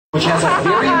which has a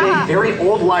very big, very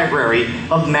old library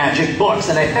of magic books.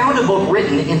 And I found a book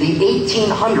written in the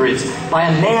 1800s by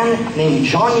a man named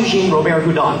Jean-Eugène Robert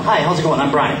Houdin. Hi, how's it going?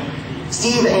 I'm Brian.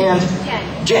 Steve and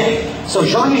Jen. So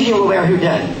Jean-Eugène Robert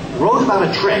Houdin wrote about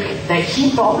a trick that he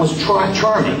thought was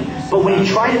charming, but when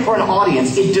he tried it for an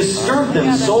audience, it disturbed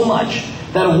them so much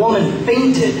that a woman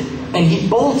fainted and he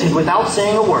bolted without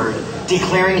saying a word,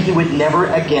 declaring he would never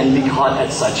again be caught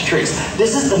at such tricks.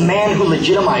 This is the man who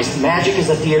legitimized magic as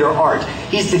a theater art.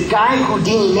 He's the guy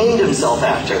Houdini named himself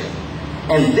after.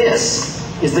 And this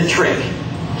is the trick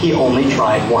he only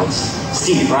tried once.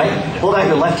 Steve, right? Hold out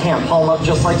your left hand, palm up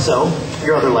just like so.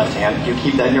 Your other left hand. You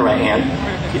keep that in your right hand.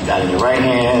 Keep that in your right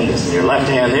hand. This in your left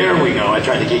hand. There we go. I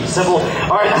tried to keep it simple.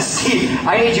 All right, now Steve,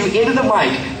 I need you into the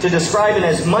mic to describe in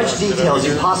as much detail as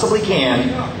you possibly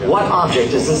can what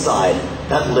object is inside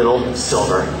that little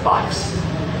silver box.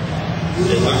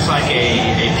 It looks like a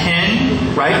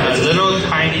pen, right? A little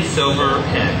tiny silver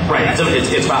pen. Right. So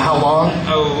it's about how long?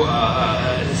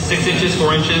 6 inches,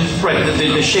 4 inches. Right.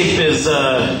 The shape is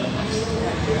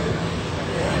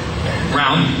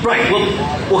round. Right.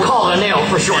 We'll call it a nail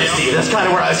for short, Steve. That's kind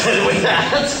of where I was headed with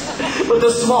that. But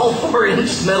the small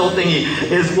 4-inch metal thingy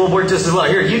will work just as well.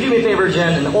 Here, you do me a favor,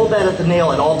 Jen, and hold that at the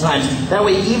nail at all times. That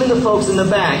way, even the folks in the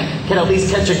back can at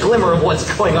least catch a glimmer of what's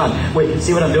going on. Wait,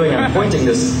 see what I'm doing? I'm pointing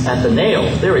this at the nail.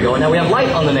 There we go. And now we have light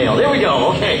on the nail. There we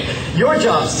go. Okay. Your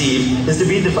job, Steve, is to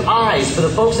be the eyes for the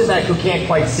folks in back who can't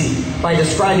quite see by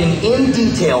describing in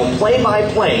detail, play by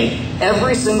play,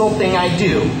 every single thing I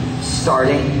do,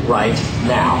 starting right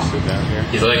now.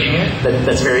 He's licking it?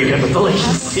 That's very good with the licking,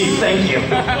 Steve. Thank you.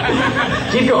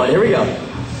 Keep going. Here we go.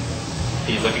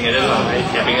 He's looking at his eye,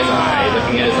 tapping his eye,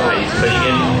 looking at his eye. He's putting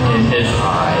it in his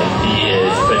eye. He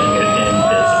is putting it in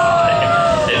his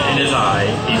eye. In his eye.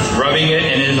 He's rubbing it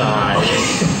in his eye.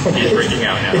 He's freaking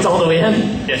out now. It's all the way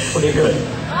in? Yes. Okay, good.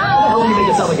 How the hell do you make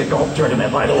it sound like a golf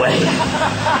tournament, by the way?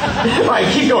 All right,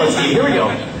 keep going, Steve. Here we go.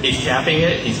 He's tapping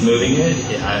it. He's moving it.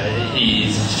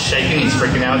 He's shaking. He's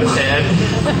freaking out his head.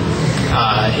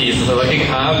 He's looking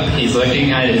up. He's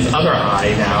looking at his other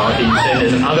eye now. He's in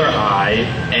his other eye,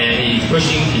 and he's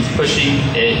pushing. He's pushing.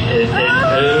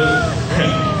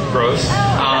 Gross.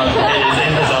 It is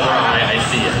in his other eye. I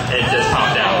see it. It just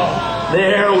popped out.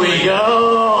 There we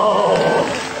go.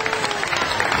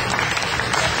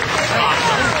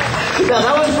 Now,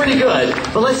 that was pretty good,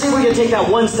 but let's see if we can take that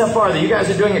one step farther. You guys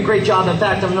are doing a great job. In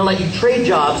fact, I'm going to let you trade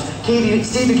jobs.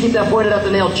 Steve, you keep that pointed at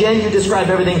the nail. Jen, you describe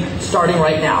everything starting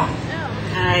right now.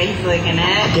 He's licking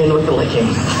it. Again with the licking.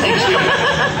 Thank you.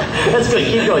 That's good.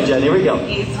 Keep going, Jen. Here we go.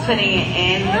 He's putting it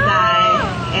in his eye,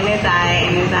 in his eye,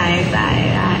 in his eye, his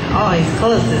eye. Oh, he's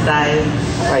closed his eyes.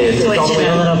 Right, it's twitching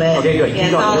a little bit. Okay, good.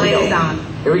 Keep going. All the way down.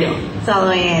 Here we go. It's all the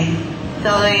way in. It's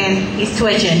all the way in. He's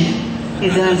twitching.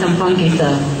 He's doing some funky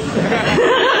stuff.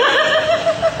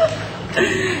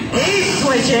 He's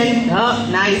twitching. Oh,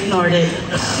 now he snorted.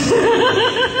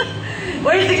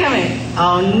 Where's it coming?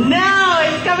 Oh no,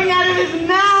 it's coming out of his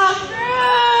mouth.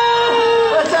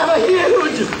 Let's have a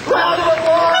huge round of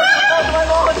applause for my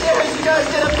volunteers. You guys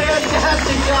did a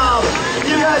fantastic job.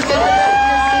 You guys did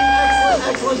an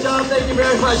excellent job. Thank you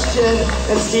very much, Jen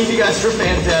and Steve. You guys were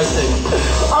fantastic.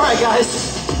 All right,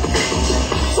 guys.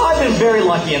 So I've been very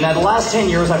lucky in that the last 10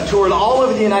 years I've toured all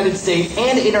over the United States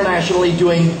and internationally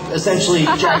doing essentially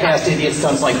jackass idiot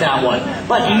stunts like that one.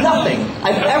 But nothing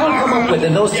I've ever come up with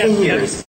in those 10 years